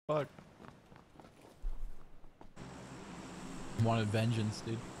fuck? Wanted vengeance,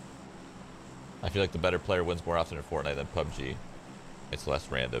 dude. I feel like the better player wins more often in Fortnite than PUBG. It's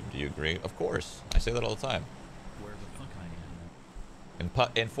less random. Do you agree? Of course. I say that all the time. Where the fuck I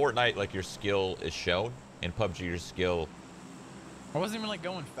am. In Fortnite, like, your skill is shown. In PUBG, your skill I wasn't even like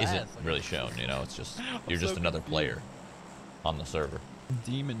going fast. isn't like, really shown, you know? It's just, you're so just another confused. player on the server.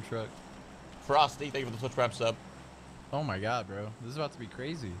 Demon truck. Frosty, thank you for the Twitch Prime sub. Oh my god, bro. This is about to be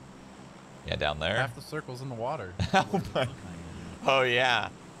crazy. Yeah, down there. Half the circle's in the water. Oh, yeah.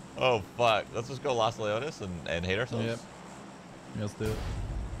 Oh, fuck. Let's just go Los Leones and hate ourselves. Yep. Let's do it.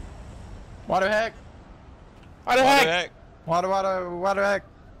 Water heck! Water heck! Water heck!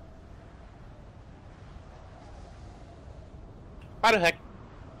 Water heck!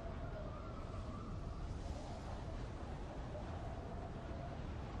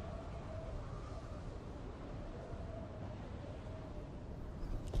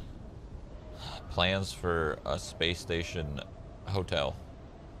 Plans for a space station hotel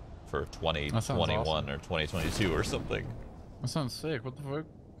for 2021 awesome. or 2022 or something. That sounds sick. What the fuck?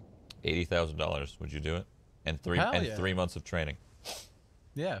 $80,000. Would you do it? And Hell yeah. 3 months of training.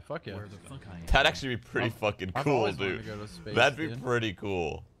 Yeah, fuck yeah. Where the fuck I am. That'd actually be pretty fucking I've cool, always wanted dude. to go to space, That'd be dude. pretty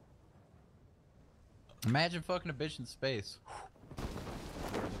cool. Imagine fucking a bitch in space.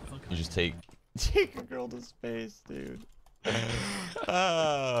 Where the fuck I You just am. take a girl to space, dude.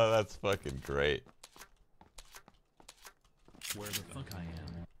 Oh, that's fucking great. Where the fuck I am.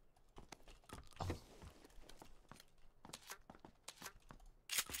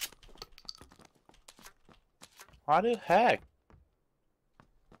 How the heck?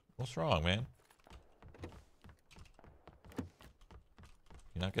 What's wrong, man?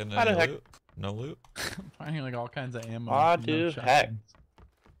 You're not getting any loot? No loot? I'm finding like all kinds of ammo. How no the heck? shotguns.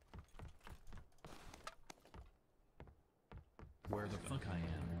 Where the fuck I am.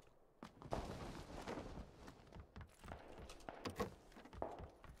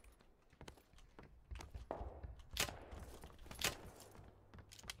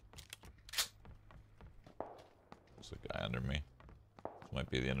 There's a guy under me. This might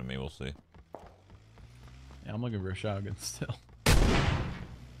be the enemy, we'll see. Yeah, I'm looking for a shotgun still.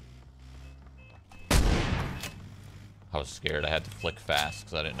 I was scared. I had to flick fast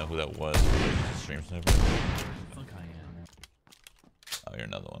because I didn't know who that was. It was just a stream sniper. Where the fuck I am. Oh, you're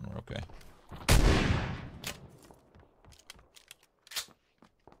another one. We're okay.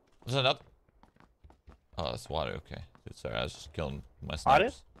 There's another. Oh, that's water. Okay. Dude, sorry, I was just killing my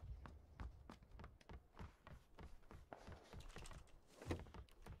snipers.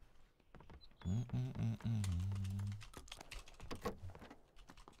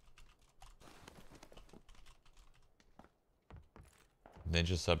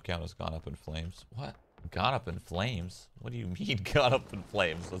 Ninja sub count has gone up in flames. What? Gone up in flames? What do you mean gone up in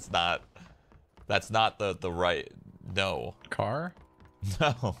flames? That's not the right. No. Car?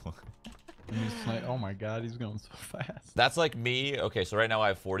 No. And he's like, oh my god, he's going so fast. That's like me. Okay, so right now I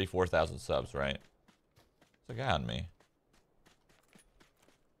have 44,000 subs, right? There's a guy on me.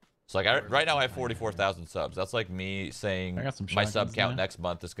 So like right now I have 44,000 subs. That's like me saying I got some my sub shotguns count there. next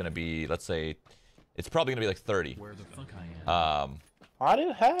month is gonna be, let's say, it's probably gonna be like 30. Where the fuck I am. How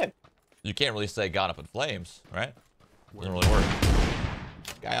the heck? You can't really say gone up in flames, right? Doesn't really work.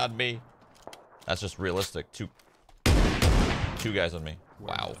 Guy on me. That's just realistic. Two guys on me.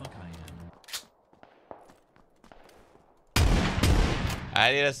 Where Wow. the fuck I am.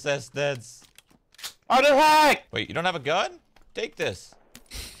 I need assistance. How the heck? Wait, you don't have a gun? Take this.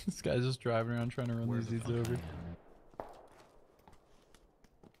 This guy's just driving around trying to run Where these the dudes fuck I over. am.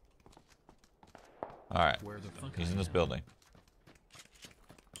 All right. Where the fuck He's I in this am. building.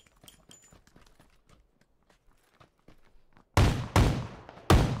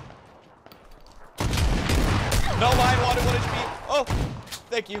 No, mine wanted 1 HP. Oh,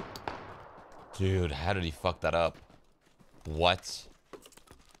 thank you. Dude, how did he fuck that up? What?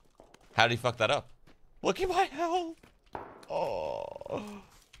 How did he fuck that up? Look at my health. Oh.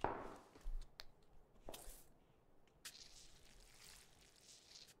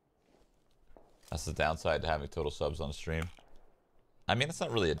 That's the downside to having total subs on stream. I mean, it's not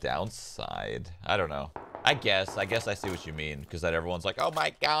really a downside. I don't know. I guess I see what you mean, because then everyone's like, oh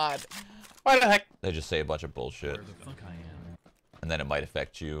my god. Why the heck? They just say a bunch of bullshit. Where the fuck I am. And then it might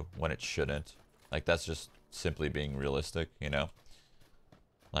affect you when it shouldn't. Like, that's just simply being realistic, you know?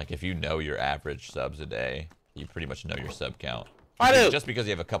 Like, if you know your average subs a day, you pretty much know your sub count. Just because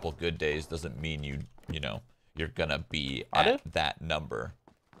you have a couple good days doesn't mean you know, you're gonna be at that number.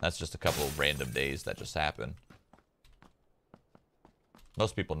 That's just a couple of random days that just happen.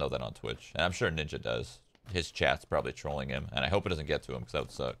 Most people know that on Twitch, and I'm sure Ninja does. his chat's probably trolling him, and I hope it doesn't get to him because that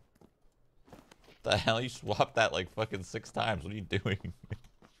would suck. The hell, you swapped that like fucking 6 times. What are you doing?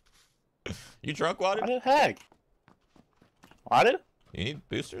 You drunk, Water? What the heck? What? You need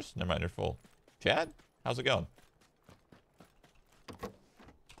boosters? Never mind, you're full. Chad, how's it going?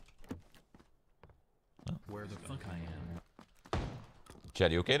 Where the fuck I am?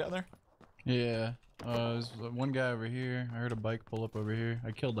 Chad, you okay down there? Yeah. There's one guy over here. I heard a bike pull up over here.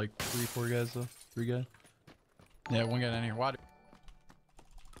 I killed like 3-4 guys though. 3 guys. Yeah, one guy down here. Wadu.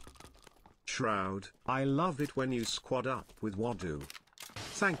 Shroud, I love it when you squad up with Wadu.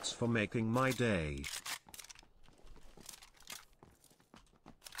 Thanks for making my day.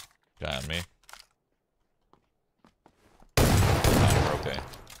 Guy on me. Oh, we're okay.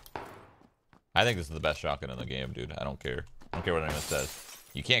 I think this is the best shotgun in the game, dude. I don't care. I don't care what anyone says.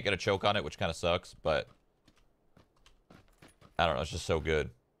 You can't get a choke on it, which kind of sucks, but I don't know. It's just so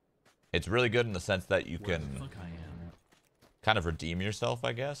good. It's really good in the sense that you Where can the fuck I am? kind of redeem yourself,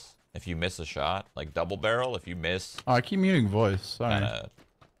 I guess. If you miss a shot, like double barrel, if you miss, Oh, I keep muting voice. Sorry. kind of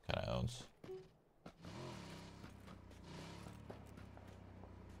owns.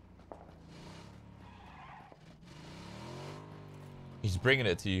 He's bringing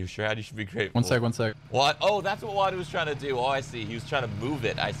it to you, Shroud. You should be grateful. One sec. What? Oh, that's what Wadu was trying to do. Oh, I see. He was trying to move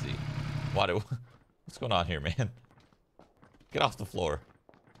it. I see. Wadu, what's going on here, man? Get off the floor.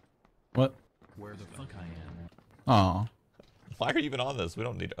 What? Where the fuck I am? Oh. Why are you even on this? We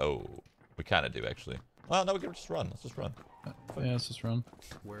don't need... Oh, we kind of do, actually. Well, no, we can just run. Let's just run. Yeah, let's just run.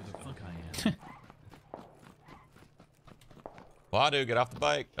 Where the fuck I am? Wadu, get off the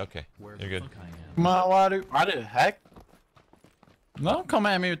bike. Okay, Where you're the good. fuck I am? Come on, Wadu. What the heck? Don't come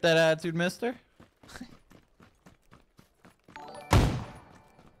at me with that attitude, mister.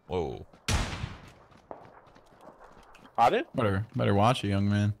 Whoa. What? Better watch it, young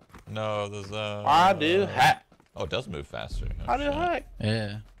man. No, there's What the heck? Oh, it does move faster. Oh, What the shit. heck?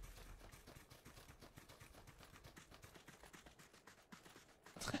 Yeah.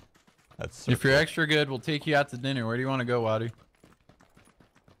 That's so If you're cool. extra good, we'll take you out to dinner. Where do you want to go, Wadu?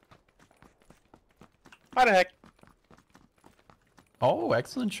 What the heck? Oh,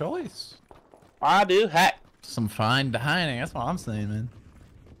 excellent choice. What the heck? Some fine dining. That's what I'm saying, man.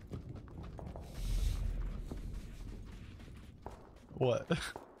 What?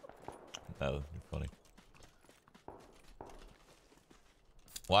 That would be funny.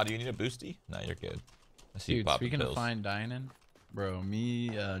 Why do you need a boosty? Nah, you're good. I see you Dude, popping speaking pills. of fine dining, bro, me,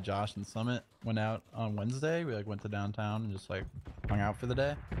 Josh, and Summit went out on Wednesday. We like went to downtown and just like hung out for the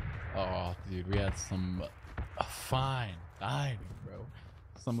day. Oh, dude, we had some fine dining, bro.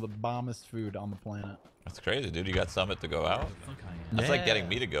 Some of the bombest food on the planet. That's crazy, dude. You got Summit to go out? Where the fuck I am? That's like getting Yeah.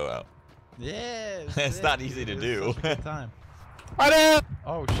 me to go out. Yeah, It's not easy to do. Such a good time. What the?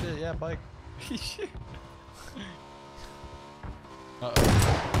 Oh shit, yeah, bike.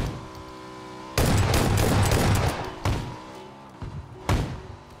 Uh-oh.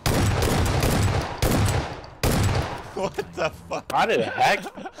 What the fuck? What the heck?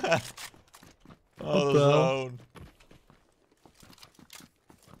 Oh, the the hell? zone.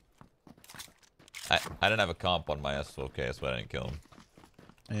 I didn't have a comp on my SOK, that's why I didn't kill him.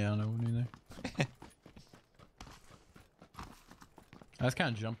 Yeah, I don't know neither. I just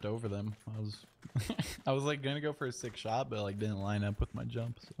kind of jumped over them. I was like gonna go for a 6 shot, but like didn't line up with my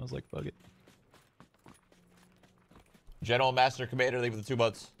jump, so I was like, fuck it. General Master Commander, leave with the 2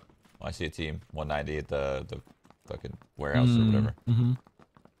 butts. Oh, I see a team. 190 at the fucking warehouse or whatever. Mm-hmm.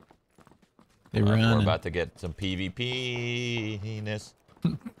 They We're run. about to get some PvP-ness.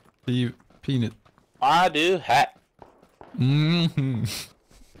 Peanut. What the heck? Mm-hmm.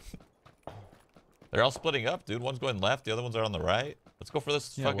 They're all splitting up, dude. One's going left, the other ones are on the right. Let's go for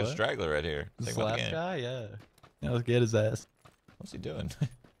this Yeah, fucking what? straggler right here. This Think about the last game. guy, yeah. Yeah, let's get his ass. What's he doing?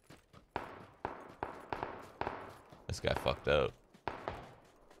 This guy fucked up.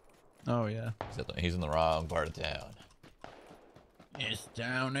 Oh yeah. He's in the wrong part of town. This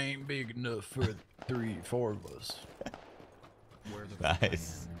town ain't big enough for 3-4 of us. Where the fuck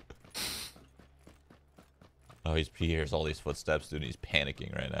Nice. I am? Oh, he hears all these footsteps, dude. And he's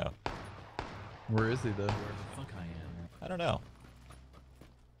panicking right now. Where is he though? Where the fuck I am? I don't know.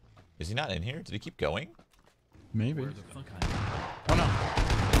 Is he not in here? Did he keep going? Maybe. Where the fuck I am? Oh no.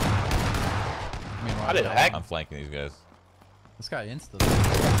 I mean, What the heck? I'm flanking these guys. This guy insta.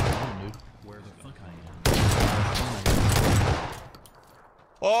 Dude. Where the fuck I am?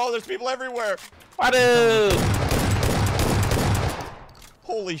 Oh, there's people everywhere. What the?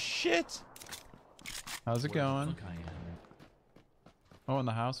 Holy shit. How's it Where the going? fuck I am? Oh, in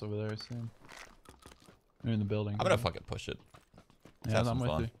the house over there, I see him. They're in the building. I'm gonna fucking push it. Yeah, have I'm some with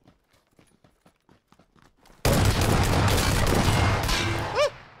fun. you.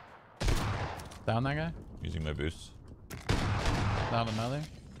 Down that guy? Using my boost. Down another?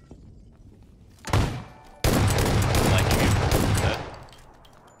 Flanking you. Dead.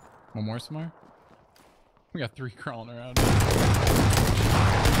 One more somewhere? We got 3 crawling around.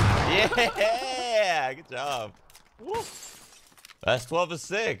 Yeah! Good job. Woo. That's 12 is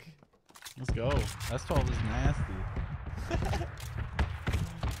sick. Let's go. That's 12 is nasty.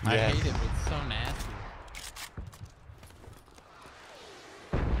 I Yes. hate it, but it's so nasty.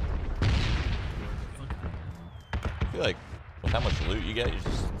 I feel like with how much loot you get, you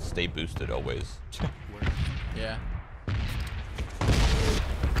just stay boosted always. Yeah.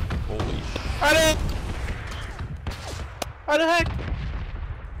 Holy sh! What the heck?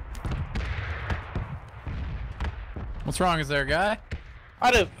 What's wrong? Is there a guy?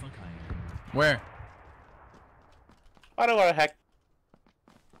 What the Where? what the heck?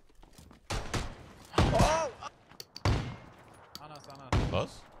 On us, on us.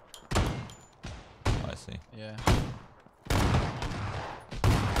 Close? Oh, I see. Yeah.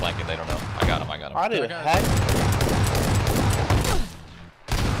 Flanking, they don't know. I got him, I got him. What the got heck?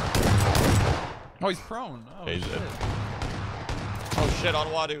 Oh, he's prone. Oh, He's shit. dead. Oh shit, on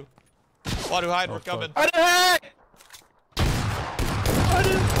Wadu. Wadu, hide, Oh, we're coming. What the heck? What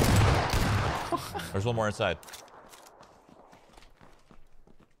the There's one more inside.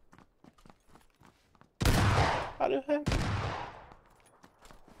 what the heck?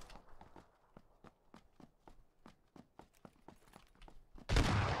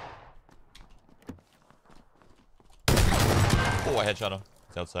 Oh, I headshot him.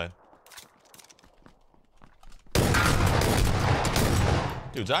 It's outside.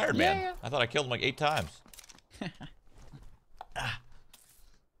 Dude's Iron Man. Yeah. I thought I killed him like 8 times.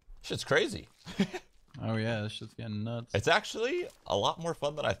 Shit's crazy. Oh, yeah. This shit's getting nuts. It's actually a lot more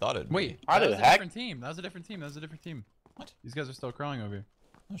fun than I thought it'd be. Wait, How that the was a heck? different team. That was a different team. That was a different team. What? These guys are still crawling over here.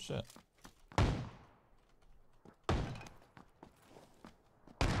 Oh shit.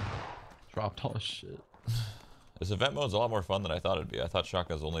 Dropped all this shit. This event mode's a lot more fun than I thought it'd be. I thought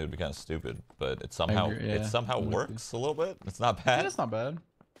shotguns only would be kind of stupid, but it somehow agree, yeah. it somehow I'm with you. works a little bit. It's not Yeah, bad. that's not bad.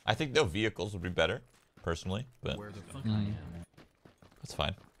 I think no vehicles would be better, personally, but that's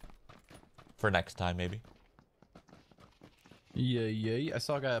fine. For next time, maybe. Yeah, yeah. I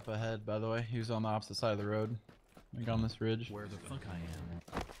saw a guy up ahead, by the way. He was on the opposite side of the road. Like on this ridge. Where the fuck I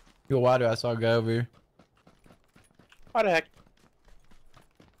am? Yo, Wadu, I saw a guy over here. What the heck?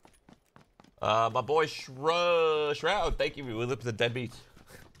 My boy Shroud, thank you. We live to the deadbeats.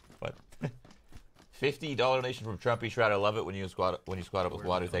 What? $50 donation from Trumpy Shroud. I love it when you squad up with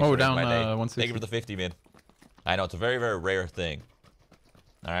Wadu. Thanks Oh, for down, making my day. 160. Thank you for the 50, man. I know it's a very, very rare thing.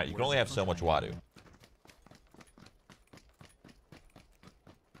 All right, you can only have so much Wadu.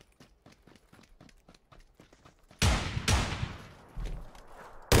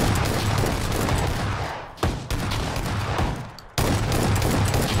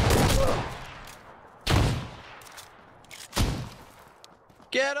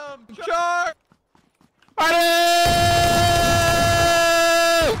 Get him! Shark!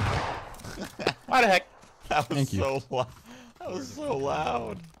 What the heck? That was Thank you. so loud. That was so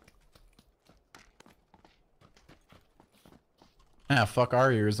loud. Ah, fuck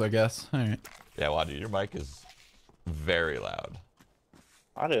our ears, I guess. Alright. Yeah, Wadu, your mic is very loud.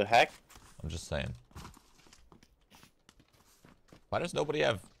 What the heck? I'm just saying. Why does nobody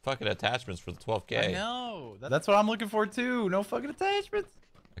have fucking attachments for the 12K? I know. That's what I'm looking for too. No fucking attachments.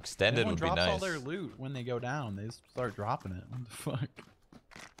 Extended Everyone would be drops nice. all their loot when they go down. They just start dropping it. What the fuck?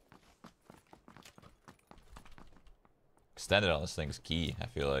 Extended on this thing's key, I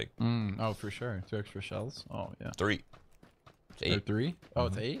feel like. Oh, for sure. 2 extra shells. Oh, yeah. 3. It's Or 8. 3? Oh,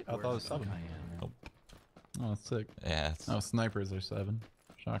 it's 8? I thought it was Fuck 7. I am. Nope. Oh, that's sick. Yeah, it's... Oh, snipers are 7.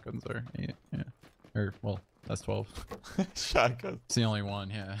 Shotguns are 8. Yeah. Or, well, that's 12. shotgun. It's the only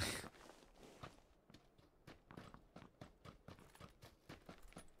one, yeah.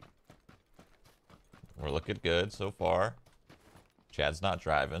 We're looking good so far. Chad's not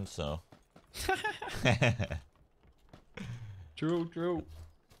driving, so... True, true.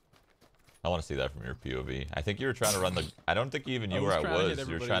 I want to see that from your POV. I think you were trying to run the... I don't think you even I knew was where I trying to hit was. You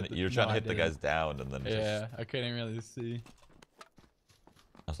were everybody trying with to, the- you were trying no, to I hit the didn't. guys down, and then Yeah, I couldn't really see.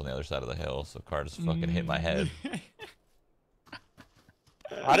 I was on the other side of the hill, so car just fucking hit my head.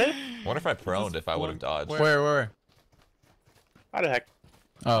 What the? I wonder if I proned if I would have dodged. Where? What the heck?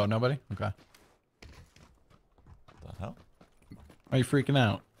 Oh, nobody? Okay. The hell? Are you freaking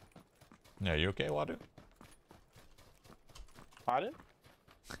out? Yeah, you okay, Wadu? What the?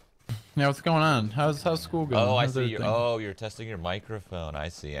 Yeah, what's going on? How's school going? Oh, I How's see. everything? Oh, you're testing your microphone. I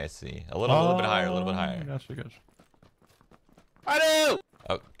see. A little bit higher, a little bit higher. Gotcha. What the?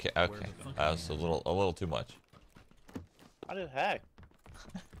 Oh, Okay, okay. That's a little too much. How did it hack?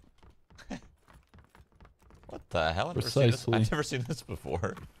 What the hell? Precisely. I've never seen this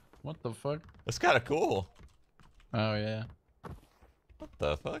before. What the fuck? It's kind of cool. Oh yeah. What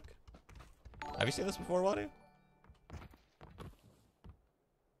the fuck? Have you seen this before, Wadu?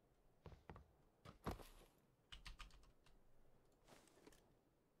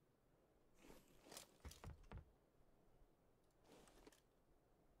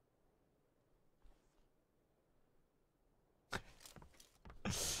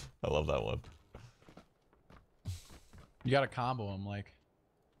 I love that one. You gotta combo him like.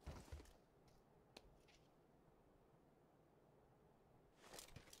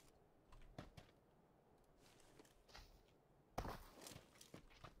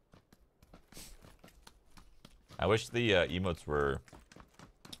 I wish the emotes were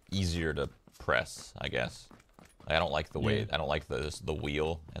easier to press, I guess. Like, I don't like the way, I don't like the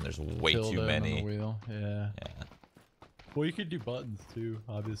wheel, and there's way Tilde too on many. the wheel. Yeah. Yeah. Well, you could do buttons too,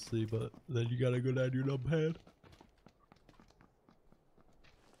 obviously, but then you gotta go down your numpad.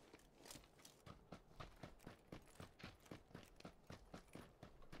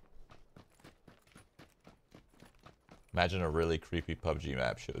 Imagine a really creepy PUBG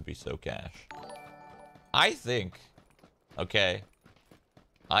map. Shit would be so cash. I think, okay,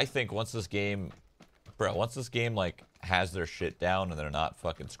 I think once this game, bro, once this game like has their shit down and they're not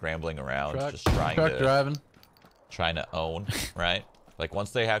fucking scrambling around, just trying to own, right? Like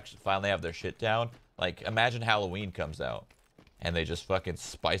once they finally have their shit down, like imagine Halloween comes out and they just fucking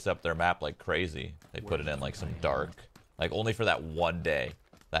spice up their map like crazy. They put it in like some dark, like only for that one day.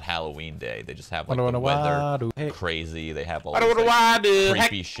 That Halloween day, they just have like the weather crazy. They have all this like,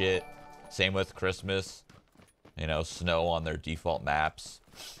 creepy shit. Same with Christmas, you know, snow on their default maps.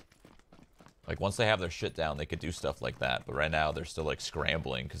 Like once they have their shit down, they could do stuff like that. But right now, they're still like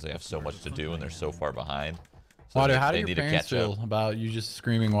scrambling because they have so much to do and they're so far behind. So Wadu, how do your parents feel about you just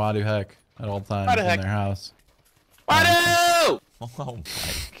screaming Wadu heck at all times in their house? Wadu! Oh my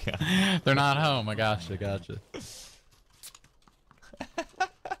god. They're not home. I gotcha.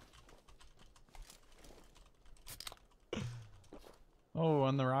 Oh,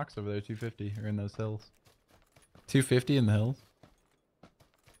 on the rocks over there, 250, or in those hills. 250 in the hills.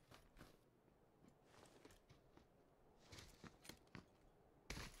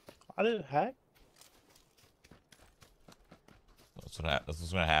 How did it hack? That's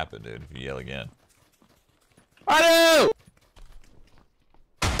what's gonna happen, dude, if you yell again. Wadu!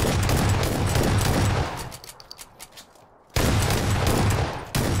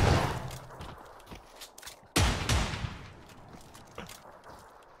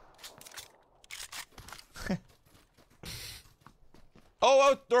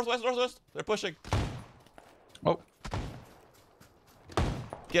 Oh, northwest. They're pushing. Oh.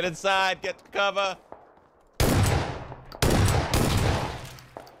 Get inside. Get cover.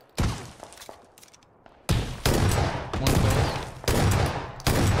 One close.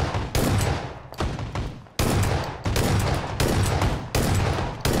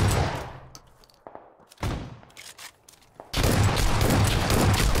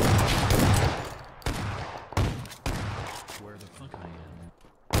 Where the fuck I am?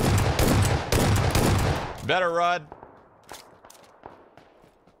 Better run.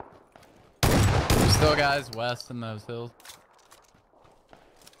 There's still guys west in those hills.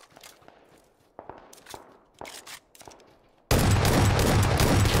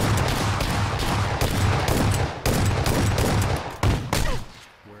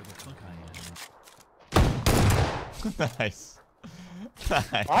 Where the fuck I am? Nice.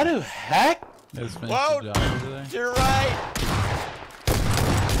 Nice. Wadu heck? They just finished Whoa, the job over there. you're right.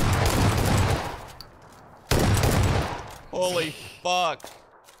 Holy fuck.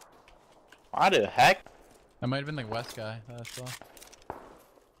 Wadu heck? That might have been the west guy that I saw.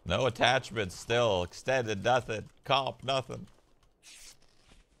 No attachments still. Extended nothing. Comp nothing.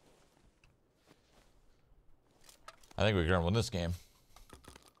 I think we're gonna win this game.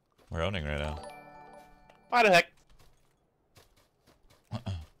 We're owning right now. Wadu heck?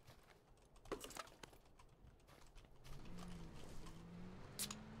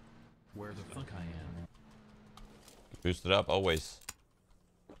 Where the fuck I am? Boost it up always.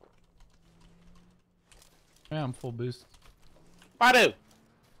 Yeah, I'm full boost. Wadu!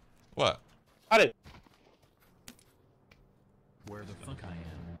 What? Wadu! Where the fuck I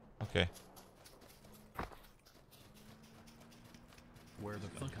am? Okay. Where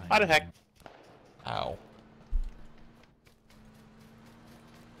the fuck I am? Wadu heck? Ow.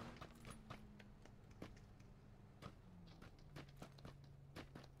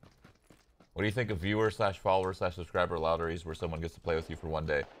 What do you think of viewer/follower/subscriber lotteries where someone gets to play with you for one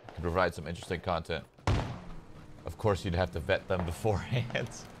day? Can provide some interesting content. Of course, you'd have to vet them beforehand.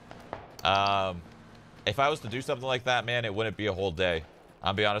 If I was to do something like that, man, it wouldn't be a whole day.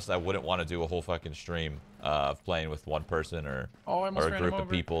 I'll be honest, I wouldn't want to do a whole fucking stream of playing with one person or a group of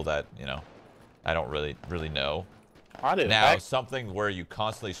people that, you know, I don't really know. Now, something where you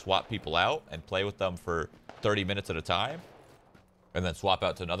constantly swap people out and play with them for 30 minutes at a time, and then swap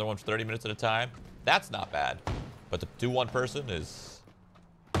out to another one for 30 minutes at a time, that's not bad. But to do one person is...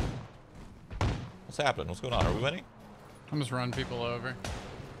 What's happening? What's going on? Are we winning? I'm just running people over.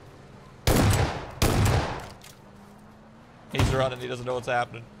 He's running. He doesn't know what's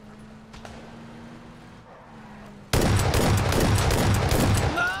happening.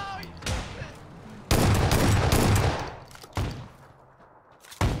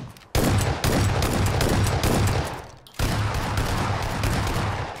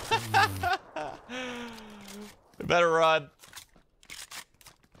 You better run.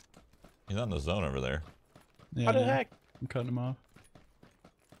 He's on the zone over there. Yeah, What the heck? I'm cutting him off.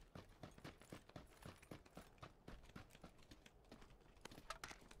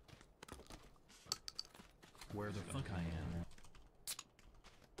 Where the fuck I am?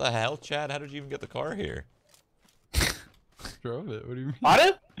 The hell, Chad? How did you even get the car here? Drove it. What do you mean?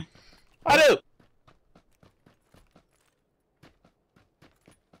 Wadu? Wadu!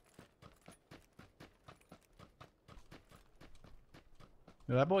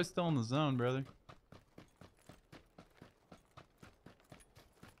 Yeah, that boy's still in the zone, brother.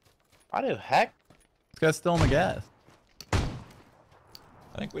 Why the heck? This guy's still in the gas.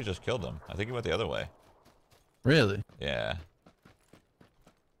 I think we just killed him. I think he went the other way. Really? Yeah.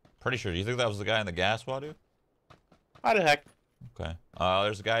 Pretty sure. Do you think that was the guy in the gas, Wadu? Why the heck? Okay.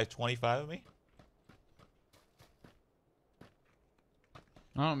 There's a guy 25 of me.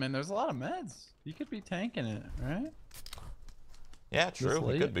 Oh man, there's a lot of meds. You could be tanking it, right? Yeah, true.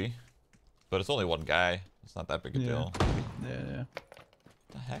 We could be. But it's only one guy. It's not that big a deal. Yeah. What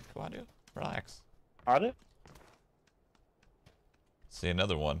the heck, Wadu? Relax. Wadu? See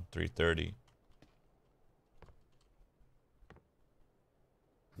another one. 330.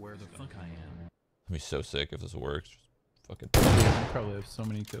 Where the fuck I am? I'd be so sick if this works. Just fucking. You probably have so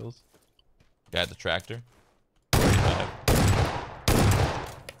many kills. Guy at the tractor. 35.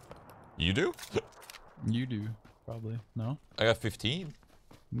 You do? You do, probably. No? I got 15.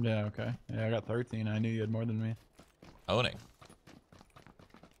 Yeah, okay. Yeah, I got 13. I knew you had more than me. Owning.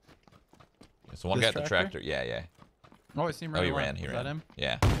 So one This guy at the tractor. Yeah. Oh, I see him Oh, right he away. ran. He Is ran. that him?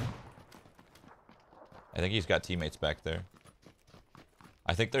 Yeah. I think he's got teammates back there.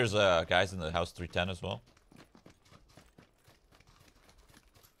 I think there's guys in the house 310 as well.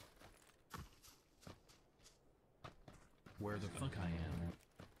 Where the fuck I am?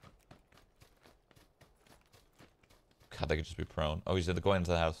 God, they could just be prone. Oh, he's going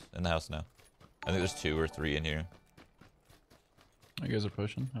into the house. In the house now. I think there's 2 or 3 in here. You guys are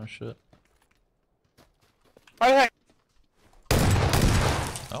pushing? Oh shit. Why the heck?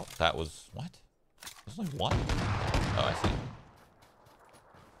 Oh, that was what? There's only one. Oh, I see.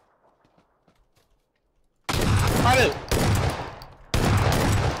 Wadu!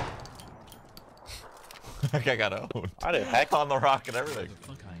 That guy got owned. Why the heck? On the rock and Where everything. the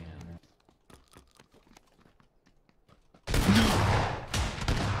fuck I am?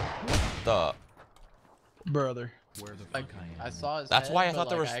 The Brother. Where the fuck Like, I am? I saw his That's head, why I but, thought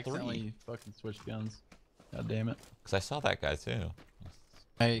there like, was I accidentally 3. fucking switched guns. God damn it. Because I saw that guy too.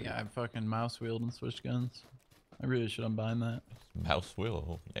 I fucking mouse wheeled and switched guns. I really should unbind that. Mouse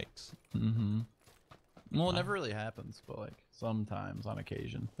wheel. Yikes. Mm-hmm. Well, it never really happens, but like sometimes on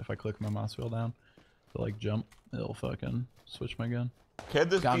occasion, if I click my mouse wheel down to like jump, it'll fucking switch my gun. Can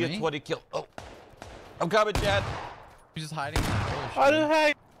this Got be me? a 20 kill? Oh. I'm coming, Chad. He's just hiding in that bush. Why dude. the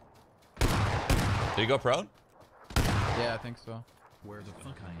heck? Did you go prone? Yeah, I think so. Where the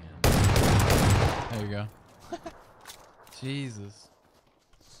fuck I am? There you go. Jesus.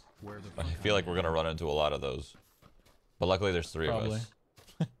 Where the I fuck feel like we're gonna run into a lot of those. But luckily there's 3 of Probably. us.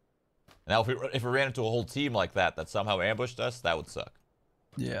 Now if we ran into a whole team like that somehow ambushed us, that would suck.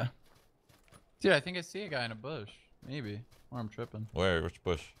 Yeah. Dude, I think I see a guy in a bush. Maybe. Or I'm tripping. Where? Which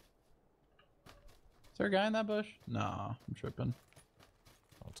bush? Is there a guy in that bush? Nah, I'm tripping.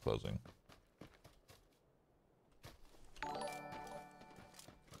 Oh, it's closing.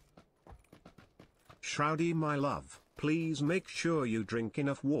 Shroudy, my love, please make sure you drink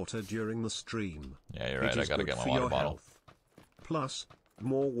enough water during the stream. Yeah, you're right. It I is gotta good get my for water your bottle. health. Plus,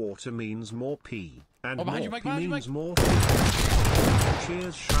 more water means more pee, and Oh, more behind you, Mike, pee behind you, means Mike. more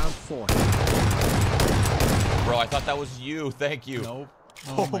Cheers, Shroud, for him. Bro, I thought that was you. Thank you. Nope.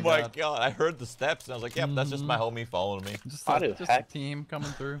 Oh my god. I heard the steps and I was like, yep, that's just my homie following me. Just Wadu a hack. team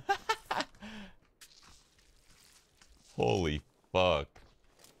coming through. Holy fuck.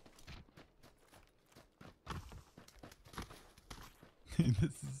 This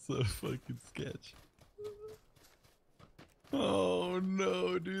is so fucking sketch. Oh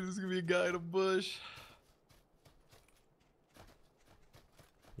no, dude, there's gonna be a guy in a bush.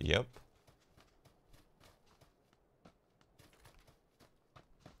 Yep.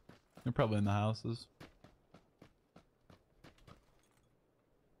 They're probably in the houses.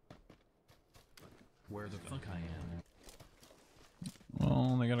 Where the fuck I am?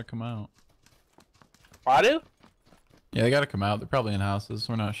 Well, they gotta come out. Wadu? Yeah, they gotta come out. They're probably in houses.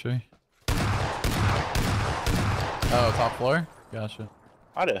 We're not sure. Oh, top floor? Gotcha.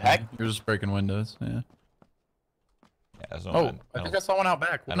 Wadu hack. You're just breaking windows. Yeah. Yeah, there's no Oh, man. I think I saw one out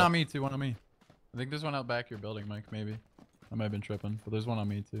back. I Not don't- me too. One on me. I think there's one out back your building, Mike. Maybe. I might have been tripping, but there's one on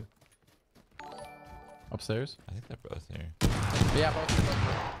me too. Upstairs? I think they're both here. Yeah, both.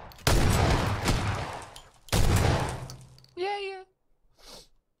 Yeah.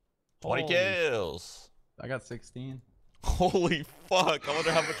 20 kills. I got 16. Holy fuck. I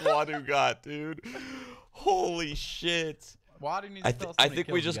wonder how much Wadu got, dude. Holy shit. Why didn't you I, tell us I how many think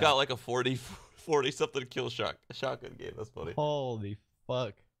we kills you just got like a 40 something kill shotgun game. That's funny. Holy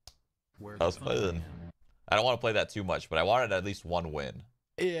fuck. Where That was the fuck I fun. am? I don't want to play that too much, but I wanted at least one win.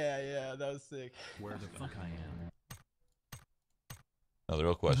 Yeah, that was sick. Where the fuck I am? No, the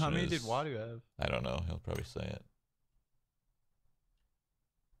real question How many is, did Wadu have? I don't know. He'll probably say it.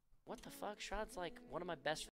 What the fuck? Shroud's like one of my best